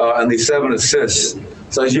 and the 7 assists.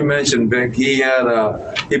 So as you mentioned, Vic, he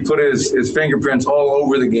put his fingerprints all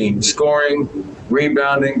over the game, scoring,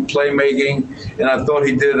 rebounding, playmaking, and I thought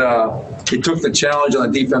he took the challenge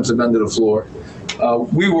on the defensive end of the floor.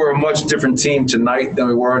 We were a much different team tonight than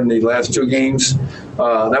we were in the last 2 games.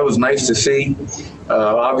 That was nice to see.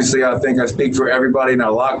 Obviously, I think I speak for everybody in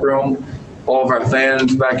our locker room, all of our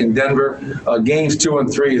fans back in Denver. Games 2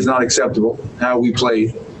 and 3 is not acceptable, how we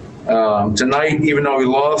played. Tonight, even though we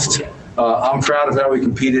lost, I'm proud of how we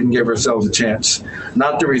competed and gave ourselves a chance.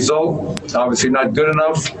 Not the result, obviously not good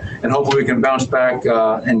enough, and hopefully we can bounce back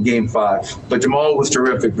in Game 5. But Jamal was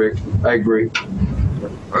terrific, Vic. I agree.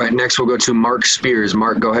 All right, next we'll go to Mark Spears.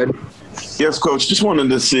 Mark, go ahead. Yes, Coach. Just wanted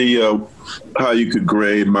to see how you could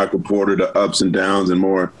grade Michael Porter, the ups and downs, and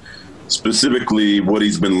more specifically what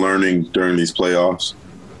he's been learning during these playoffs.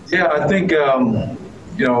 Yeah, I think,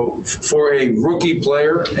 for a rookie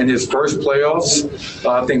player in his first playoffs,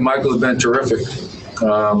 I think Michael has been terrific.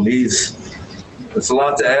 It's a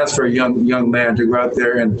lot to ask for a young man to go out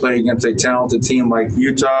there and play against a talented team like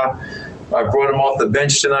Utah. I brought him off the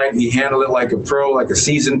bench tonight. He handled it like a pro, like a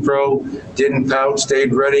seasoned pro. Didn't pout,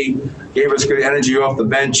 stayed ready, gave us good energy off the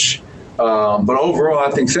bench. But overall, I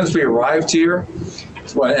think since we arrived here,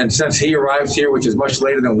 and since he arrived here, which is much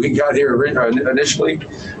later than we got here initially,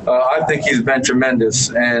 I think he's been tremendous.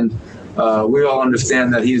 And we all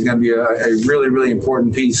understand that he's going to be a really, really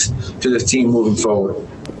important piece to this team moving forward.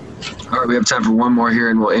 All right, we have time for one more here,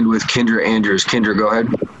 and we'll end with Kendra Andrews. Kendra, go ahead.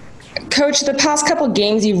 Coach, the past couple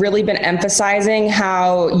games, you've really been emphasizing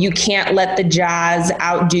how you can't let the Jazz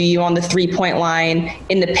outdo you on the 3-point line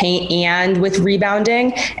in the paint and with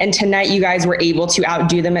rebounding. And tonight you guys were able to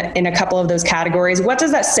outdo them in a couple of those categories. What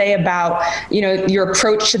does that say about, your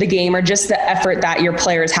approach to the game or just the effort that your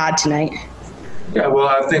players had tonight? Yeah, well,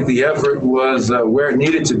 I think the effort was where it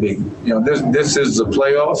needed to be. This is the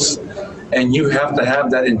playoffs, and you have to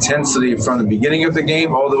have that intensity from the beginning of the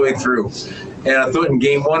game all the way through. And I thought in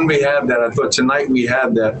Game 1 we had that. I thought tonight we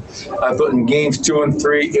had that. I thought in Games 2 and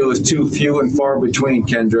 3 it was too few and far between,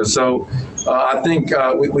 Kendra. So I think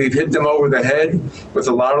we've hit them over the head with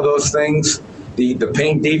a lot of those things. The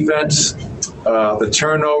paint defense, the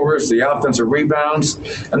turnovers, the offensive rebounds,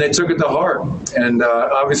 and they took it to heart. And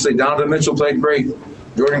obviously Donovan Mitchell played great.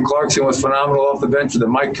 Jordan Clarkson was phenomenal off the bench. And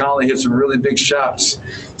Mike Conley hit some really big shots.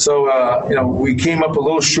 So, we came up a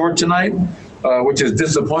little short tonight, which is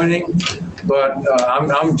disappointing. But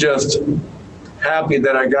I'm just happy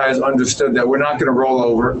that our guys understood that we're not going to roll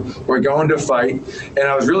over. We're going to fight. And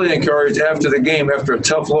I was really encouraged after the game, after a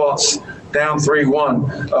tough loss, down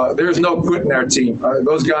 3-1. There's no quit in our team.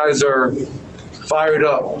 Those guys are fired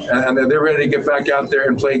up, and they're ready to get back out there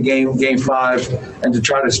and play game 5 and to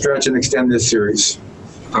try to stretch and extend this series.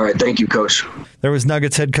 All right. Thank you, Coach. There was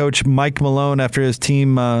Nuggets head coach Mike Malone after his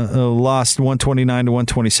team lost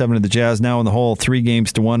 129-127 to the Jazz, now in the hole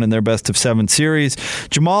 3-1 in their best-of-7 series.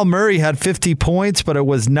 Jamal Murray had 50 points, but it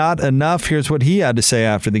was not enough. Here's what he had to say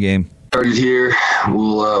after the game. Started here.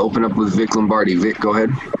 We'll open up with Vic Lombardi. Vic, go ahead.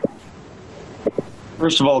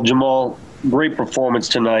 First of all, Jamal, great performance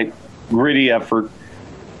tonight. Gritty effort.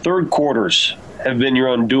 Third quarters have been your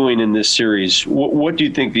undoing in this series. What do you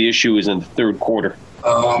think the issue is in the third quarter?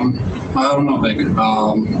 I don't know, Vic.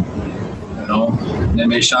 They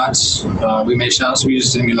made shots. We made shots. We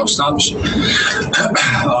just didn't get no stops. It's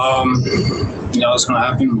going to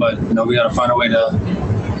happen, but, we got to find a way to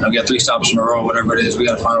get 3 stops in a row, whatever it is. We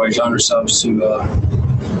got to find a way to under subs to,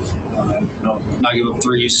 not give up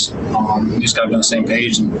threes. We just got to be on the same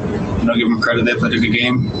page and, give them credit. They played a good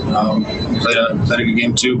game. We played a good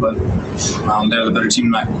game too, but they're the better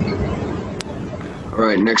team tonight. All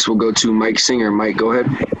right, next we'll go to Mike Singer. Mike, go ahead.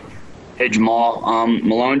 Hey, Jamal.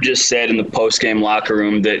 Malone just said in the post-game locker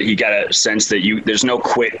room that he got a sense that there's no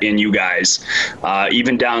quit in you guys.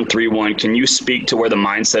 Even down 3-1, can you speak to where the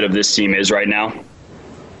mindset of this team is right now?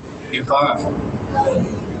 Game 5.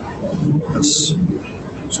 That's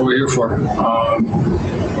what we're here for.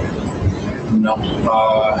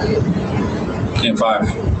 Game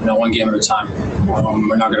 5. One game at a time.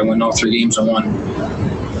 We're not going to win all 3 games in one.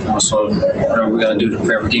 So whatever we got to do to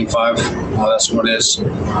prepare for Game 5, that's what it is.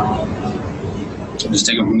 Just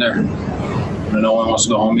take it from there. No one wants to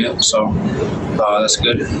go home yet, so that's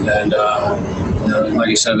good. And like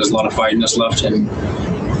you said, there's a lot of fighting that's left, and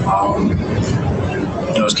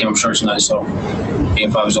it's came up short tonight. So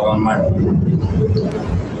Game 5 is all on mine.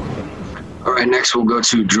 All right, next we'll go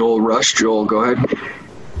to Joel Rush. Joel, go ahead.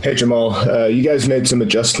 Hey, Jamal. You guys made some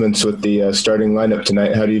adjustments with the starting lineup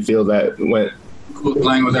tonight. How do you feel that went? Cool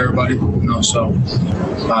playing with everybody, so it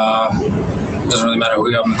doesn't really matter who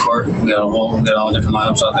we got on the court. We got all different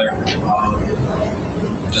lineups out there.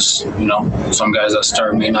 Some guys that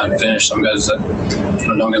start may not finish. Some guys that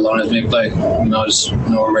don't get loaned as big play.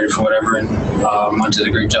 We're ready for whatever. And Monte did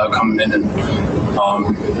a great job coming in and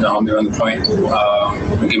helped me run the point,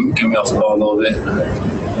 give me off the ball a little bit.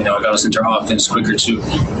 It got us into our offense quicker too.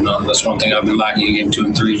 That's one thing I've been lacking in Game 2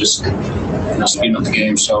 and 3, just speeding up the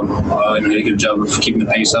game. So he did a good job of keeping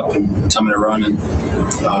the pace up and telling me to run. And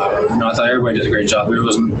I thought everybody did a great job. There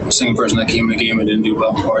wasn't a single person that came in the game and didn't do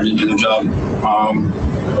well or didn't do the job.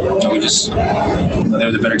 We just they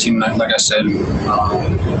were the better team tonight, like I said. We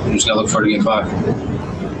just got to look forward to Game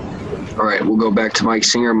 5. All right, we'll go back to Mike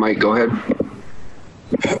Singer. Mike, go ahead.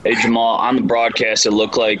 Hey, Jamal, on the broadcast, it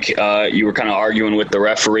looked like you were kind of arguing with the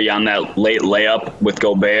referee on that late layup with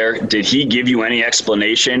Gobert. Did he give you any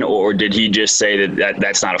explanation, or did he just say that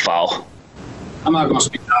that's not a foul? I'm not going to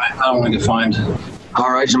speak to that. I don't want to get fined. All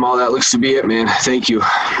right, Jamal, that looks to be it, man. Thank you.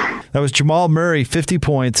 That was Jamal Murray, 50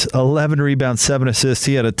 points, 11 rebounds, 7 assists.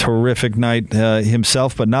 He had a terrific night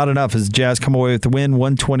himself, but not enough as the Jazz come away with the win,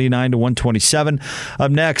 129-127. Up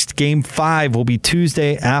next, Game 5 will be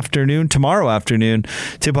Tuesday afternoon, tomorrow afternoon.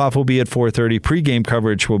 Tip-off will be at 4:30. Pre-game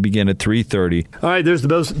coverage will begin at 3:30. All right, there's the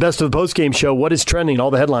best of the post-game show. What is trending?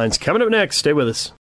 All the headlines coming up next. Stay with us.